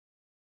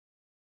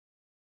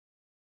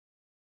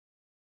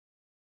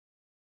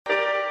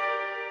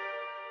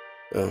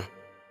Yeah.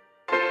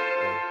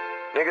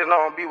 Niggas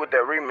don't be with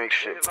that remix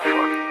shit. Fuck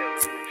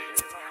it.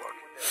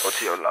 Go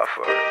to your love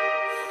for it.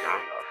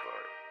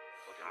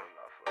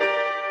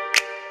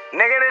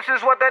 Nigga, this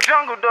is what that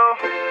jungle do.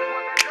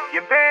 You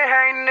been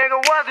hating,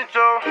 nigga, wasn't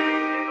you?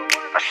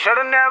 I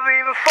shoulda never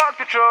even fucked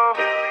with you.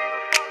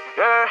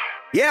 Yeah.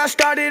 Yeah, I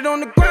started on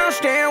the ground,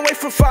 staying away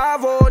from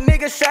 5-0.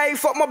 Niggas say,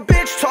 fuck my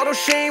bitch, told her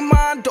she ain't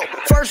mine though.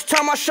 First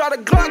time I shot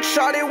a Glock,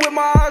 shot it with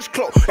my eyes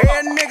closed.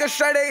 And niggas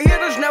say they hit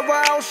us, never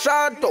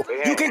outside though.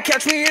 You can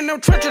catch me in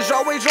them trenches,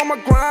 always on my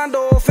grind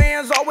though.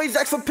 Fans always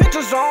ask for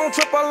pictures, I don't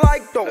trip, I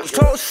like those.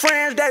 Close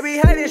friends, they be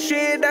hating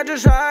shit, that's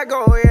just how I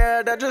go.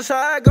 Yeah, that's just how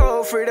I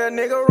go, free that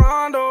nigga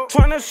Rondo.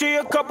 Tryna see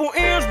a couple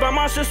M's, buy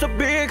my sister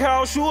big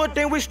house. You would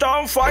think we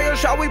starting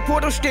fires, how we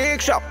put them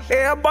sticks out.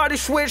 Everybody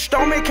switched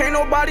on me, can't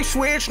nobody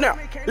switch now.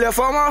 Left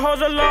all my hoes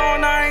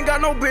alone, I ain't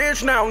got no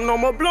bitch now. No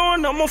more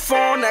blowing up my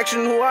phone,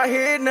 asking who I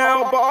hit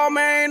now. Ball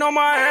man on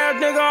my ass,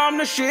 nigga, I'm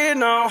the shit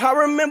now. I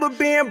remember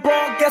being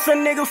broke, guess a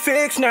nigga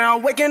fixed now.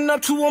 Waking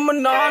up to a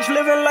Minaj,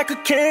 living like a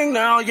king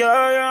now,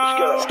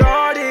 yeah.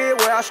 Started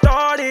where I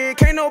started,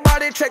 can't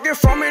nobody take it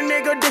from me,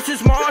 nigga, this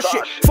is my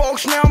shit.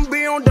 Folks now I'm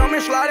being dumb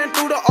and sliding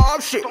through the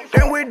off shit.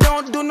 And we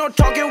don't do no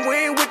talking, we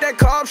ain't with that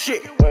cop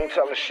shit. We ain't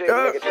telling shit,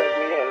 nigga, take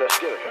me in, let's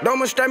get it. Don't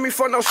mistake me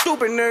for no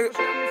stupid nigga.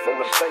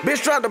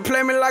 Bitch tried to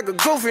play me like a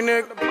goofy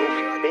nigga.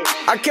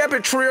 I kept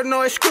it real,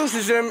 no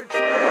excuses in me.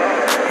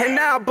 And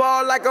now I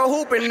ball like a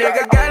hooping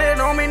nigga. Got it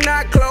on me,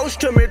 not close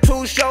to me.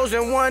 2 shows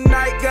in one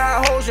night,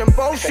 got hoes in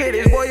both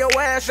cities. Boy, your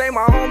ass ain't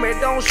my homie,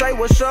 don't say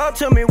what's up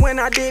to me. When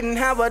I didn't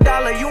have a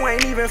dollar, you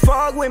ain't even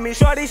fuck with me.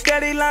 Shorty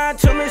steady lying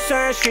to me,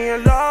 saying she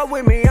in love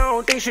with me. I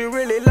don't think she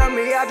really love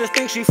me, I just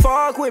think she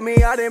fuck with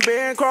me. I done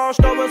been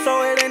crossed over,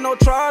 so it ain't no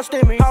trust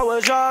in me. I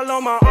was all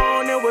on my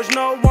own, there was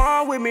no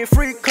one with me.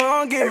 Freak,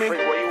 come get me. Hey, Freak,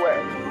 where you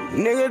at?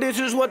 Nigga, this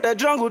is what that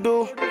jungle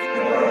do.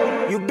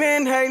 You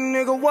been hating,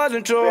 nigga,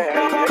 wasn't you?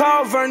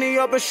 Call Vernie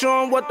up and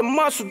show him what the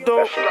muscle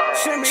do.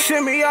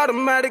 Semi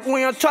automatic,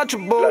 we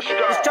untouchable.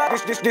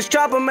 This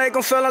chopper make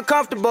him feel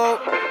uncomfortable.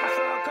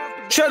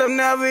 Should've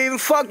never even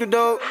fucked it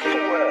though.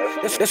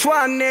 That's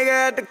why a nigga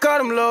had to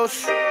cut him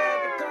loose.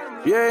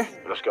 Yeah,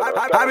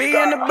 I be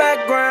in the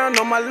background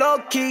on my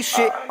low-key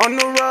shit. On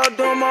the road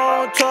doing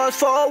my own tours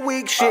for a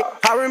week shit.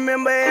 I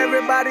remember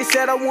everybody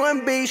said I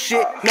wouldn't be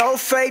shit. No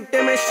fake,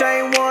 them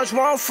insane ones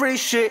want free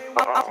shit.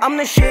 I'm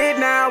the shit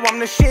now, I'm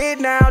the shit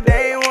now.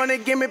 They ain't wanna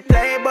give me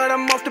play, but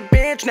I'm off the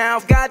bench now.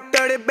 Got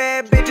 30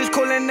 bad bitches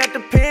coolin' at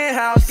the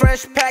penthouse.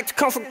 Fresh packs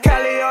come from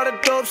Cali, all the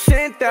dope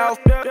sent out.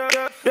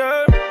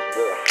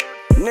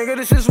 Nigga,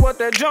 this is what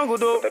that jungle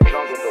do.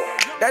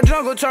 That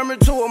jungle turned me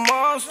to a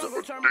monster.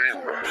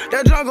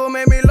 That jungle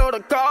made me load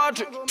a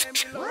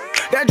cartridge.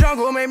 That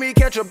jungle made me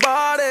catch a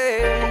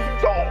body.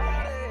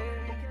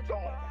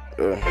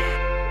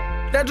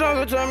 That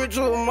jungle turned me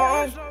to a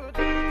monster.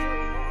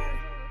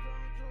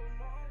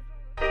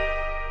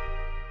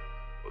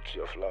 What's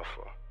your fluff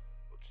for?